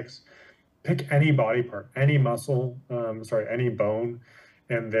around 6. Pick any body part, any muscle, any bone,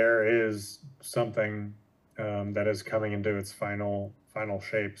 and there is something that is coming into its final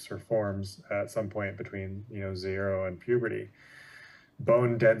shapes or forms at some point between 0 and puberty.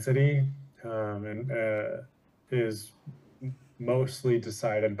 Bone density is mostly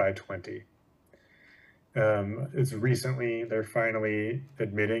decided by 20. They're finally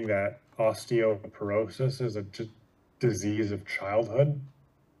admitting that osteoporosis is a disease of childhood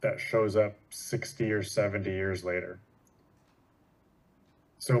that shows up 60 or 70 years later.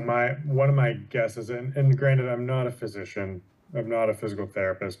 So one of my guesses, and granted, I'm not a physician, I'm not a physical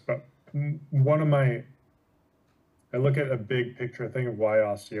therapist, but I look at a big picture thing of why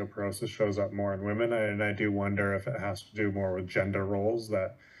osteoporosis shows up more in women, and I do wonder if it has to do more with gender roles,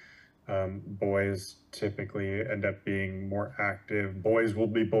 that boys typically end up being more active. Boys will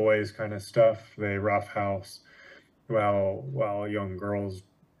be boys kind of stuff. They roughhouse, while young girls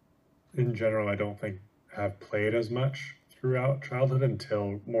in general, I don't think have played as much throughout childhood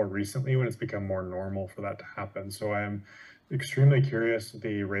until more recently, when it's become more normal for that to happen. So I am extremely curious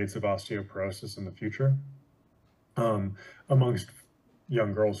the rates of osteoporosis in the future. amongst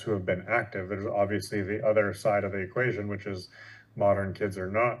young girls who have been active. There's obviously the other side of the equation, which is modern kids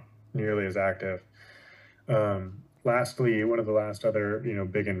are not nearly as active. Lastly, one of the last other,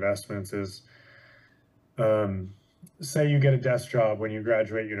 big investments is, say you get a desk job when you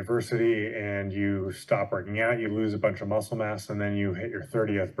graduate university and you stop working out, you lose a bunch of muscle mass, and then you hit your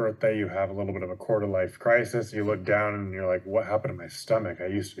 30th birthday, you have a little bit of a quarter life crisis. You look down and you're like, what happened to my stomach? I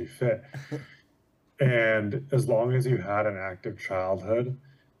used to be fit. And as long as you had an active childhood,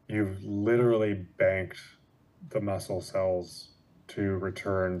 you've literally banked the muscle cells to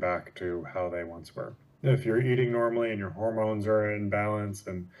return back to how they once were. If you're eating normally and your hormones are in balance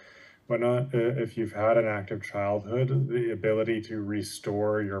and whatnot, if you've had an active childhood, the ability to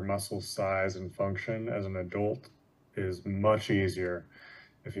restore your muscle size and function as an adult is much easier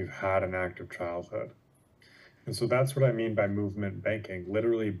if you've had an active childhood. And so that's what I mean by movement banking.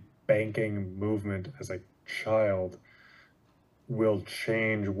 Literally banking movement as a child will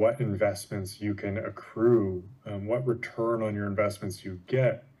change what investments you can accrue, what return on your investments you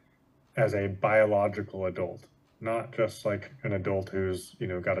get as a biological adult, not just like an adult who's,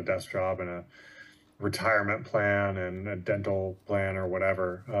 got a desk job and a retirement plan and a dental plan or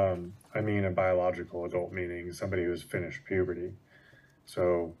whatever. I mean a biological adult, meaning somebody who's finished puberty.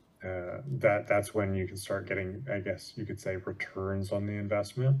 So that's when you can start getting, I guess you could say, returns on the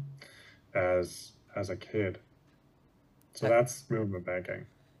investment as a kid. So that's movement banking.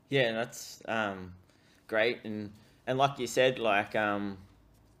 Yeah, that's great, and like you said, like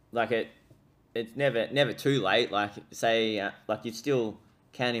it's never too late. Like say, like you still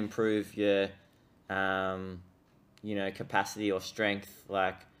can improve your capacity or strength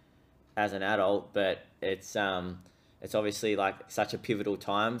like as an adult, but it's obviously like such a pivotal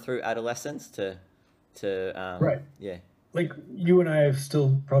time through adolescence to Right. yeah. Like you and I have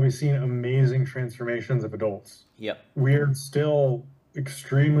still probably seen amazing transformations of adults. Yep. We're still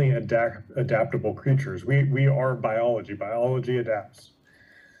extremely adaptable creatures. We are biology. Biology adapts.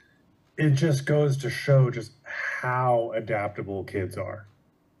 It just goes to show just how adaptable kids are.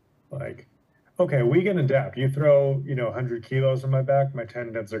 Like, okay, we can adapt. You throw, 100 kilos on my back, my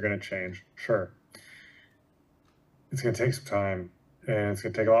tendons are going to change. Sure. It's going to take some time and it's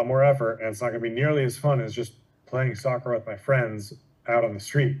going to take a lot more effort. And it's not going to be nearly as fun as just playing soccer with my friends out on the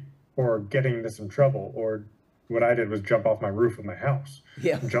street or getting into some trouble. Or what I did was jump off my roof of my house.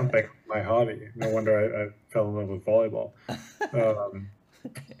 Yeah. Jumping, my hobby. No wonder I fell in love with volleyball.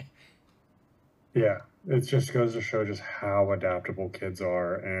 Yeah, it just goes to show just how adaptable kids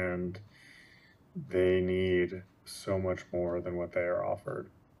are, and they need so much more than what they are offered.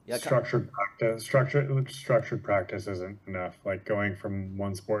 Yeah. Structured practice isn't enough. Like going from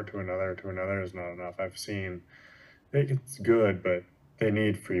one sport to another is not enough. I've seen it's good, but they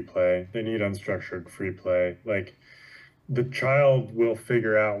need free play. They need unstructured free play. Like the child will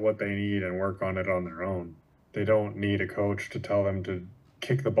figure out what they need and work on it on their own. They don't need a coach to tell them to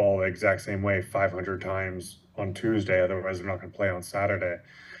kick the ball the exact same way 500 times on Tuesday, otherwise they're not going to play on Saturday.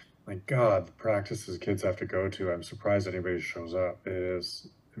 Like God, the practices kids have to go to. I'm surprised anybody shows up.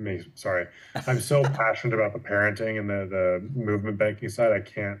 Sorry. I'm so passionate about the parenting and the movement banking side. I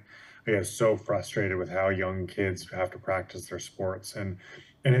get so frustrated with how young kids have to practice their sports. And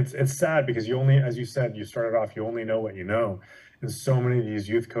it's sad because you only, as you said, you started off, you only know what you know. And so many of these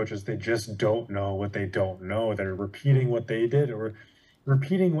youth coaches, they just don't know what they don't know. They're repeating what they did or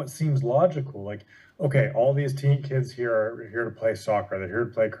repeating what seems logical. Like, okay, all these teen kids here are here to play soccer. They're here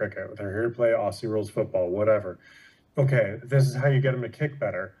to play cricket. They're here to play Aussie rules football, whatever. Okay, this is how you get them to kick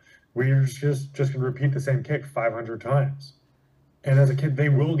better. We're just going to repeat the same kick 500 times. And as a kid, they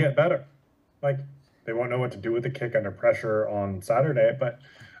will get better. Like, they won't know what to do with the kick under pressure on Saturday, but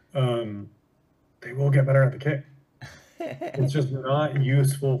they will get better at the kick. It's just not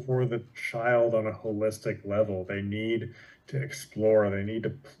useful for the child on a holistic level. They need to explore. They need to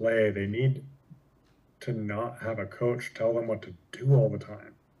play. They need to not have a coach tell them what to do all the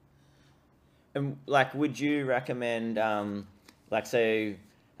time. And like, would you recommend, I've seen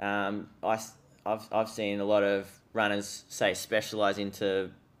a lot of runners say specialize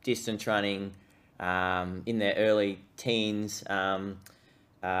into distance running in their early teens. I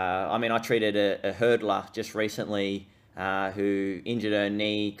treated a hurdler just recently who injured her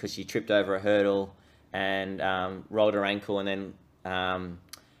knee because she tripped over a hurdle and rolled her ankle and then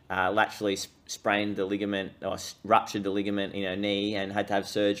laterally sprained the ligament or ruptured the ligament in her knee and had to have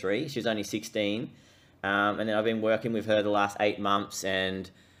surgery. She was only 16. And then I've been working with her the last 8 months and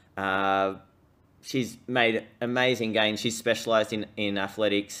she's made amazing gains. She's specialized in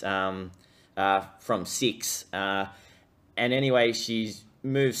athletics from 6. And anyway, she's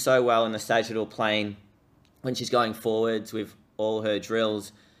moved so well in the sagittal plane when she's going forwards with all her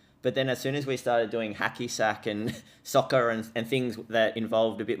drills. But then as soon as we started doing hacky sack and soccer and things that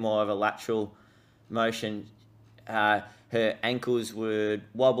involved a bit more of a lateral motion, her ankles would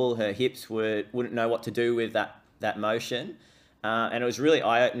wobble, her hips wouldn't know what to do with that motion. And it was really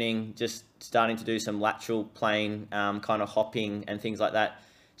eye-opening just starting to do some lateral playing, kind of hopping and things like that.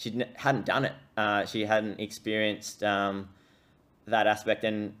 She hadn't done it. She hadn't experienced that aspect.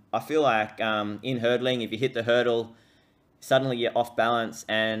 And I feel like in hurdling, if you hit the hurdle, suddenly you're off balance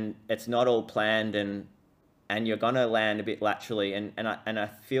and it's not all planned, and you're going to land a bit laterally. And I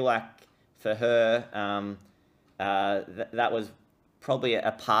feel like for her, that was probably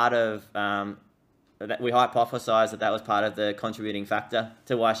a part of... that we hypothesized that was part of the contributing factor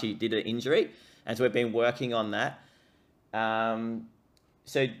to why she did an injury, and so we've been working on that.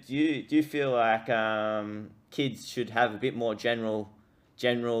 So do you feel like kids should have a bit more general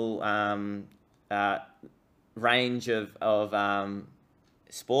range of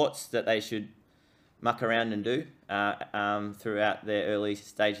sports that they should muck around and do throughout their early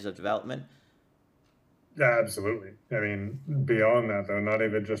stages of development? Yeah, absolutely. I mean, beyond that, though, not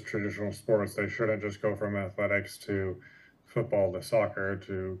even just traditional sports. They shouldn't just go from athletics to football to soccer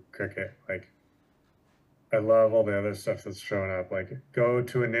to cricket. Like, I love all the other stuff that's showing up. Like, go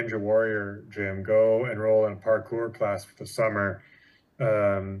to a Ninja Warrior gym, go enroll in a parkour class for the summer.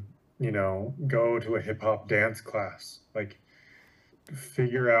 Go to a hip hop dance class. Like,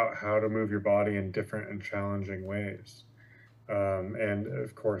 figure out how to move your body in different and challenging ways. And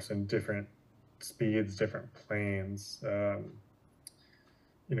of course, in different speeds, different planes,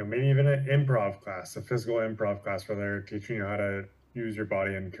 maybe even an improv class, a physical improv class where they're teaching you how to use your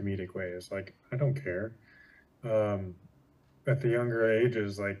body in comedic ways. Like, I don't care. At the younger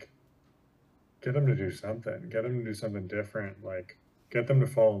ages, like, get them to do something different. Like, get them to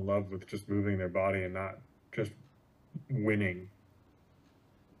fall in love with just moving their body and not just winning.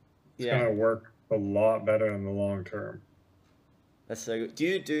 It's going to work a lot better in the long term. That's so good. Do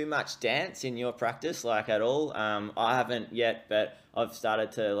you do much dance in your practice, like, at all? I haven't yet, but I've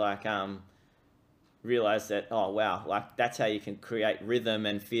started to realize that, oh wow, like, that's how you can create rhythm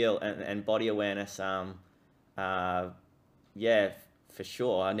and feel and body awareness. Yeah, for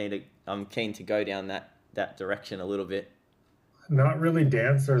sure. I'm keen to go down that direction a little bit. Not really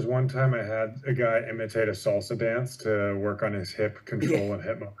dance. There's one time I had a guy imitate a salsa dance to work on his hip control and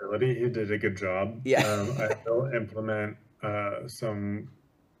hip mobility. He did a good job. Yeah. I will implement some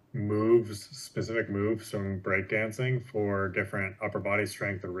specific moves from breakdancing for different upper body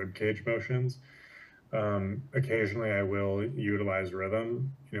strength or rib cage motions. Occasionally I will utilize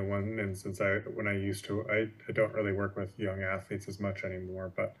rhythm. One instance I don't really work with young athletes as much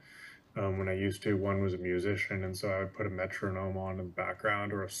anymore, but when I used to, one was a musician, and so I would put a metronome on in the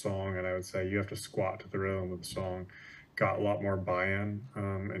background or a song, and I would say, you have to squat to the rhythm of the song. Got a lot more buy-in,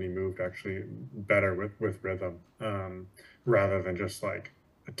 and he moved actually better with rhythm, rather than just like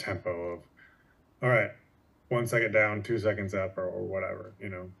a tempo of, all right, 1 second down, 2 seconds up, or whatever,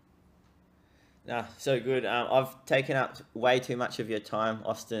 Nah, so good. I've taken up way too much of your time,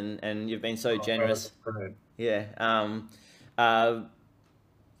 Austin, and you've been so generous. Yeah.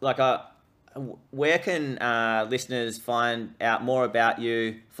 Where can listeners find out more about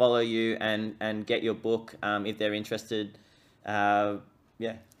you, follow you, and get your book if they're interested? Yeah.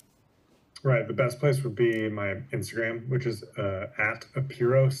 Right. The best place would be my Instagram, which is at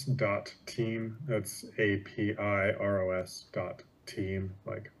apiros.team. That's APIROS.team,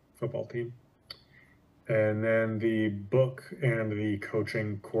 like football team. And then the book and the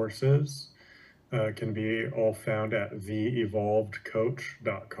coaching courses can be all found at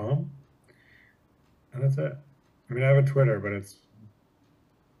theevolvedcoach.com. And that's it. I mean, I have a Twitter, but it's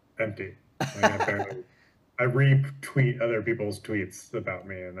empty. I retweet other people's tweets about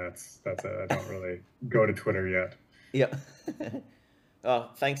me, and that's it. I don't really go to Twitter yet. Yeah. Oh,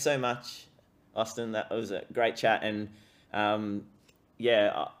 thanks so much, Austin. That was a great chat, and I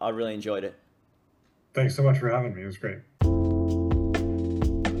really enjoyed it. Thanks so much for having me. It was great.